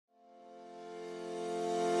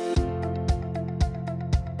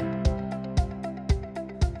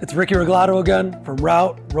It's Ricky Regalado again from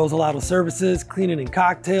Route Rosalato Services, Cleaning and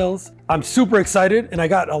Cocktails. I'm super excited and I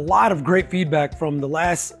got a lot of great feedback from the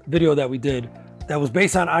last video that we did that was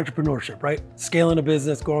based on entrepreneurship, right? Scaling a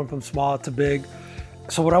business, going from small to big.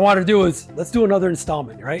 So what I want to do is, let's do another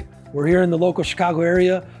installment, right? We're here in the local Chicago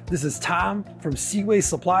area. This is Tom from Seaway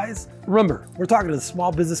Supplies. Remember, we're talking to the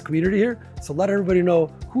small business community here. So let everybody know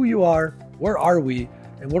who you are, where are we,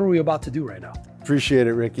 and what are we about to do right now? Appreciate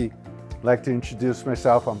it, Ricky. I'd like to introduce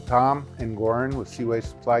myself. I'm Tom Engoren with Seaway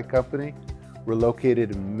Supply Company. We're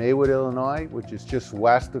located in Maywood, Illinois, which is just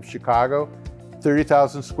west of Chicago.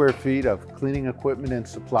 30,000 square feet of cleaning equipment and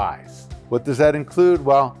supplies. What does that include?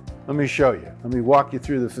 Well, let me show you. Let me walk you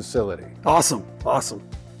through the facility. Awesome, awesome.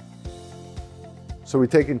 So we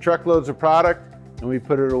take in truckloads of product and we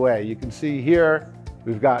put it away. You can see here,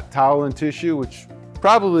 we've got towel and tissue, which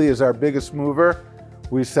probably is our biggest mover.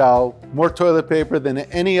 We sell more toilet paper than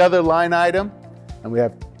any other line item, and we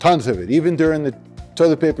have tons of it. Even during the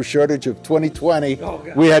toilet paper shortage of 2020,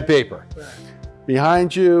 we had paper. Right.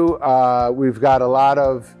 Behind you, we've got a lot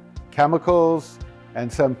of chemicals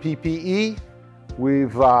and some PPE.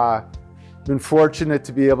 We've been fortunate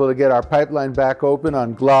to be able to get our pipeline back open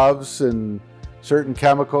on gloves and certain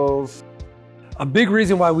chemicals. A big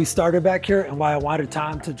reason why we started back here and why I wanted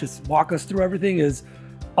Tom to just walk us through everything is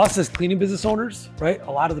us as cleaning business owners, right? A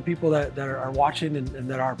lot of the people that are watching and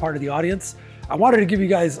that are part of the audience, I wanted to give you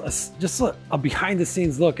guys just a behind the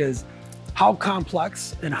scenes look as how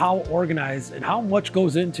complex and how organized and how much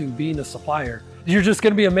goes into being a supplier. You're just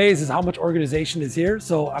gonna be amazed at how much organization is here.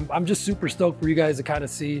 So I'm just super stoked for you guys to kind of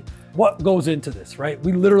see what goes into this, right?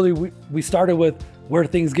 We started with where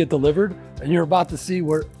things get delivered, and you're about to see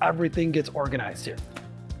where everything gets organized here.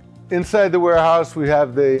 Inside the warehouse, we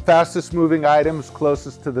have the fastest moving items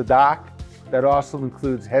closest to the dock. That also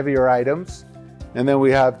includes heavier items. And then we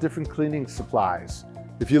have different cleaning supplies.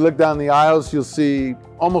 If you look down the aisles, you'll see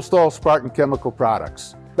almost all Spartan Chemical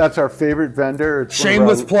products. That's our favorite vendor. It's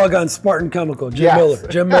shameless plug on Spartan Chemical, Jim Miller.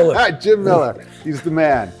 Jim Miller. Jim Miller, he's the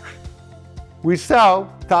man. We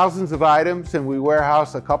sell thousands of items and we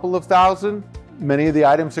warehouse a couple of thousand. Many of the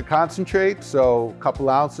items are concentrate, so a couple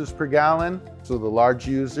ounces per gallon. So the large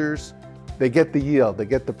users, they get the yield, they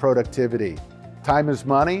get the productivity. Time is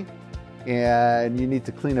money, and you need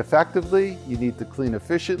to clean effectively, you need to clean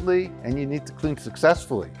efficiently, and you need to clean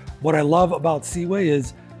successfully. What I love about Seaway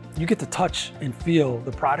is you get to touch and feel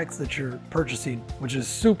the products that you're purchasing, which is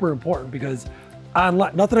super important because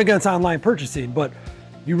online, nothing against online purchasing, but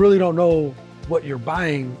you really don't know what you're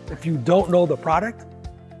buying. If you don't know the product,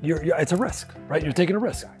 it's a risk, right? You're taking a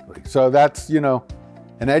risk. Exactly. So that's,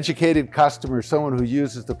 an educated customer, someone who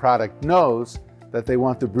uses the product, knows that they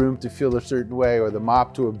want the broom to feel a certain way or the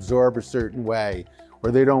mop to absorb a certain way,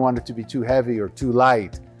 or they don't want it to be too heavy or too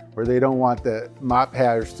light, or they don't want the mop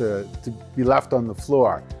hairs to be left on the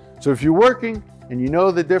floor. So if you're working and you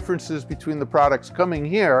know the differences between the products, coming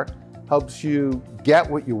here helps you get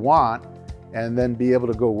what you want and then be able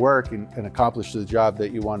to go work and accomplish the job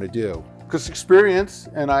that you want to do. Because experience,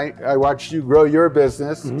 and I watched you grow your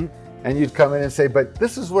business, and you'd come in and say, but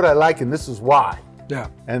this is what I like and this is why. Yeah.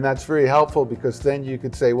 And that's very helpful because then you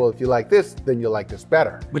could say, well, if you like this, then you'll like this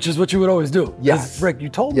better. Which is what you would always do. Yes. Rick, you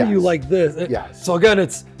told me you like this. Yes. So again,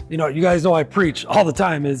 it's, you guys know I preach all the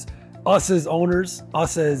time is us as owners,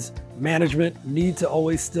 us as management need to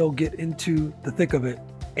always still get into the thick of it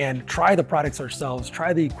and try the products ourselves,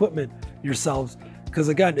 try the equipment yourselves. Because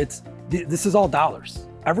again, this is all dollars.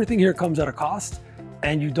 Everything here comes at a cost.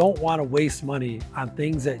 And you don't want to waste money on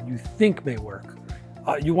things that you think may work.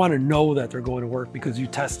 You want to know that they're going to work because you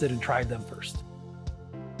tested and tried them first.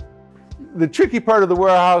 The tricky part of the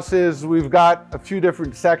warehouse is we've got a few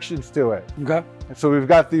different sections to it. Okay. So we've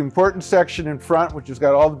got the important section in front, which has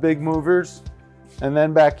got all the big movers. And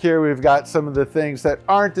then back here, we've got some of the things that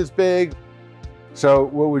aren't as big. So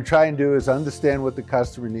what we try and do is understand what the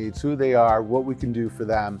customer needs, who they are, what we can do for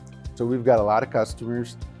them. So we've got a lot of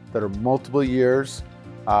customers that are multiple years.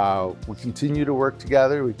 We continue to work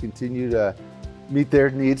together. We continue to meet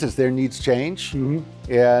their needs as their needs change.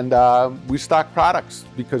 And we stock products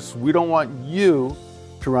because we don't want you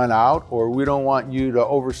to run out or we don't want you to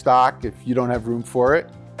overstock if you don't have room for it.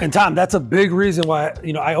 And Tom, that's a big reason why,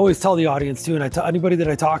 I always tell the audience too, and I tell anybody that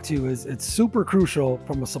I talk to is it's super crucial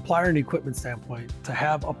from a supplier and equipment standpoint to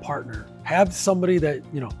have a partner, have somebody that,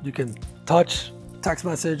 you can touch, text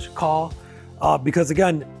message, call, because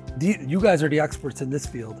again, you guys are the experts in this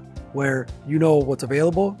field where you know what's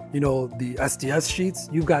available, the SDS sheets,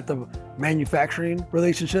 you've got the manufacturing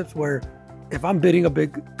relationships where if I'm bidding a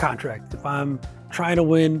big contract, if I'm trying to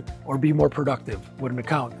win or be more productive with an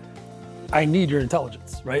account, I need your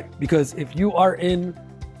intelligence, right? Because if you are in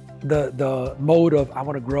the mode of I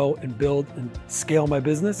want to grow and build and scale my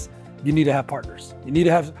business, you need to have partners. You need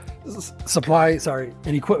to have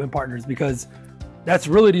and equipment partners, because that's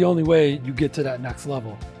really the only way you get to that next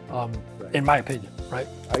level, in my opinion, right?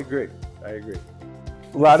 I agree.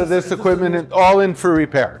 A lot of this equipment all in for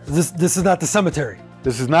repair. This is not the cemetery.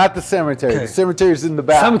 This is not the cemetery. Okay. The cemetery's in the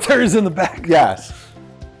back. Cemetery's in the back. Yes.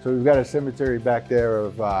 So we've got a cemetery back there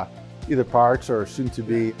of either parts or soon to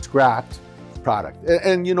be scrapped product.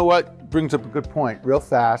 And you know what? Brings up a good point. Real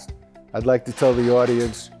fast, I'd like to tell the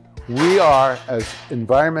audience, we are as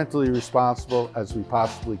environmentally responsible as we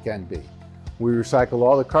possibly can be. We recycle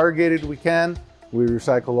all the corrugated we can. We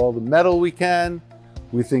recycle all the metal we can.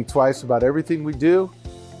 We think twice about everything we do.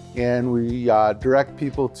 And we direct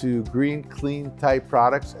people to green, clean type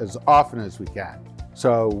products as often as we can.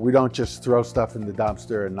 So we don't just throw stuff in the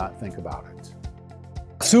dumpster and not think about it.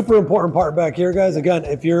 Super important part back here, guys. Again,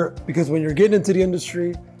 because when you're getting into the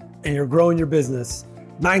industry and you're growing your business,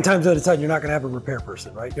 9 times out of 10, you're not gonna have a repair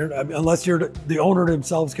person, right? Unless the owner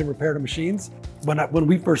themselves can repair the machines. When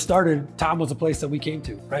we first started, Tom was a place that we came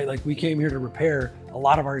to, right? Like we came here to repair a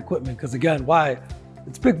lot of our equipment, because again, why?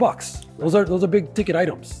 It's big bucks. Those are big ticket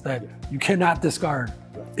items that you cannot discard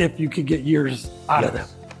if you can get years out of them.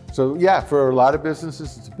 So yeah, for a lot of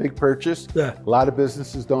businesses, it's a big purchase. Yeah. A lot of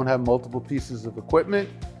businesses don't have multiple pieces of equipment,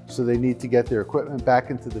 so they need to get their equipment back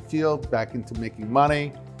into the field, back into making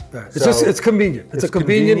money. Yeah. It's convenient. It's a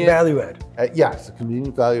convenient value add. Yes, a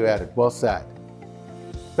convenient value added. Well said.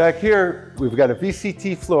 Back here, we've got a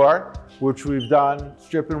VCT floor, which we've done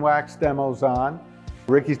strip and wax demos on.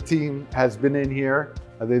 Ricky's team has been in here.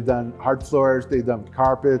 They've done hard floors, they've done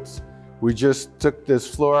carpets. We just took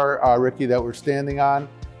this floor, Ricky, that we're standing on,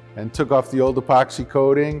 and took off the old epoxy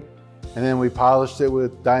coating. And then we polished it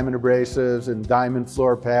with diamond abrasives and diamond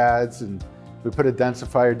floor pads, and we put a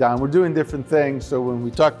densifier down. We're doing different things. So when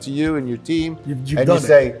we talk to you and your team, and you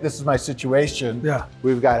say, this is my situation,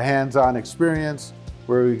 we've got hands-on experience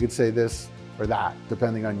where we could say this or that,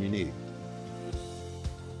 depending on your need.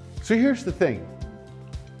 So here's the thing.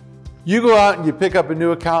 You go out and you pick up a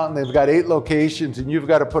new account and they've got 8 locations and you've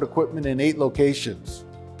got to put equipment in 8 locations.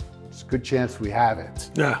 It's a good chance we have it.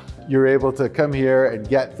 Yeah. You're able to come here and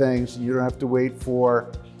get things. You don't have to wait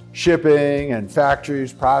for shipping and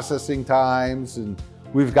factories, processing times, and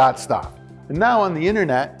we've got stuff. And now on the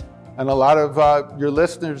internet, and a lot of your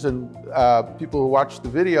listeners and people who watch the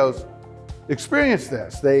videos experience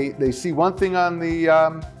this. They see one thing on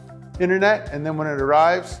the internet, and then when it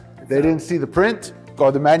arrives, they didn't see the print,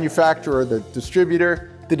 or the manufacturer or the distributor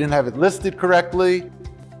didn't have it listed correctly.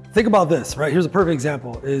 Think about this, right? Here's a perfect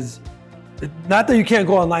example. Not that you can't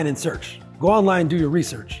go online and search. Go online, do your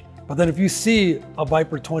research. But then if you see a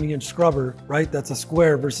Viper 20-inch scrubber, right, that's a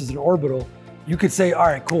square versus an orbital, you could say, all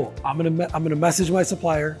right, cool. I'm gonna message my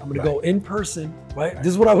supplier. I'm gonna go in person, right? This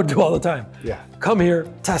is what I would do all the time. Yeah. Come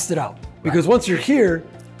here, test it out. Because once you're here,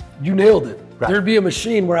 you nailed it. There'd be a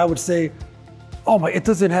machine where I would say, oh my, it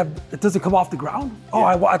doesn't come off the ground? Oh,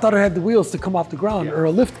 I thought it had the wheels to come off the ground, or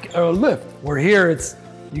a lift. Where here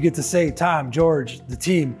you get to say, Tom, George, the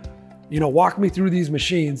team, walk me through these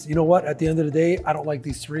machines. You know what? At the end of the day, I don't like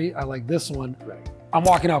these 3. I like this one. Right. I'm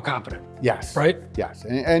walking out confident. Yes. Right? Yes.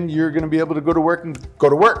 And you're going to be able to go to work and go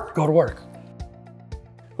to work. Go to work.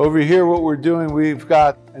 Over here, what we're doing, we've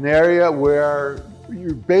got an area where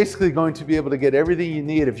you're basically going to be able to get everything you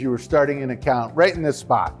need if you were starting an account right in this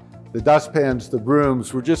spot. The dustpans, the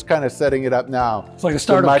brooms, we're just kind of setting it up now. It's like a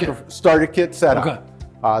starter kit setup.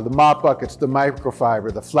 Okay. The mop buckets, the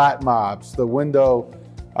microfiber, the flat mops, the window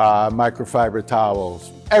microfiber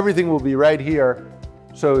towels. Everything will be right here.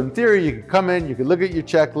 So in theory, you can come in, you can look at your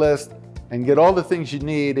checklist and get all the things you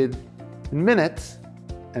need in minutes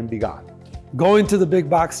and be gone. Going to the big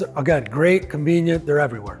box, again, great, convenient, they're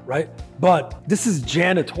everywhere, right? But this is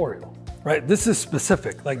janitorial, right? This is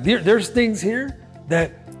specific. Like there's things here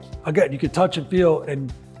that, again, you can touch and feel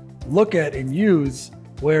and look at and use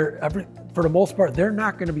where for the most part, they're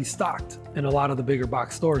not gonna be stocked in a lot of the bigger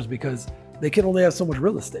box stores because they can only have so much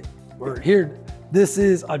real estate. Where here, this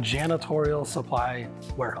is a janitorial supply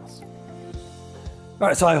warehouse. All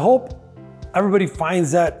right, so I hope everybody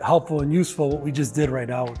finds that helpful and useful, what we just did right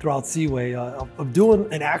now throughout Seaway, of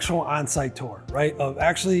doing an actual on-site tour, right? Of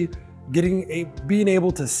actually being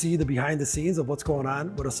able to see the behind the scenes of what's going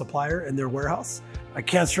on with a supplier in their warehouse. I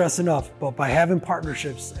can't stress enough, but by having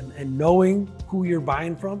partnerships and knowing who you're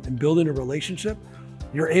buying from and building a relationship,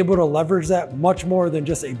 you're able to leverage that much more than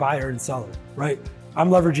just a buyer and seller, right? I'm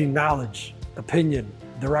leveraging knowledge, opinion,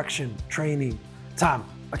 direction, training. Tom,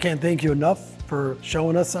 I can't thank you enough for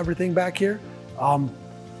showing us everything back here.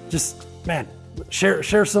 Just, man,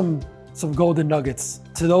 share some some golden nuggets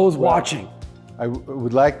to those watching? I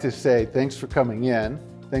would like to say thanks for coming in.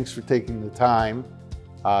 Thanks for taking the time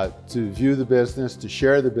to view the business, to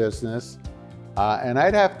share the business. And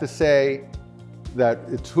I'd have to say that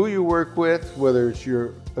it's who you work with, whether it's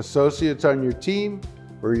your associates on your team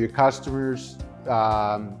or your customers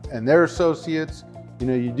and their associates. You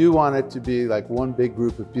know, you do want it to be like one big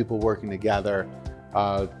group of people working together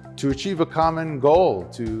to achieve a common goal,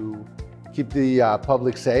 to keep the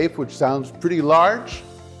public safe, which sounds pretty large,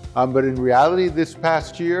 but in reality this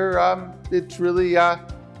past year, it's really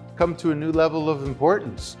come to a new level of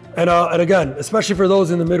importance. And again, especially for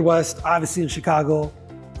those in the Midwest, obviously in Chicago,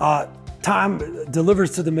 time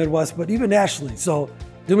delivers to the Midwest, but even nationally. So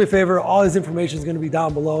do me a favor, all this information is going to be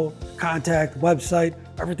down below. Contact, website,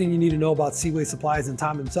 everything you need to know about Seaway Supplies and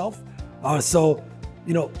Tom himself. So,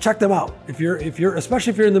 you know, check them out.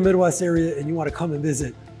 Especially if you're in the Midwest area and you want to come and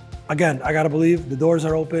visit. Again, I got to believe the doors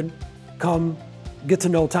are open. Come, get to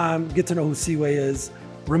know Tom, get to know who Seaway is.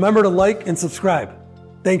 Remember to like and subscribe.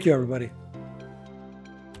 Thank you, everybody.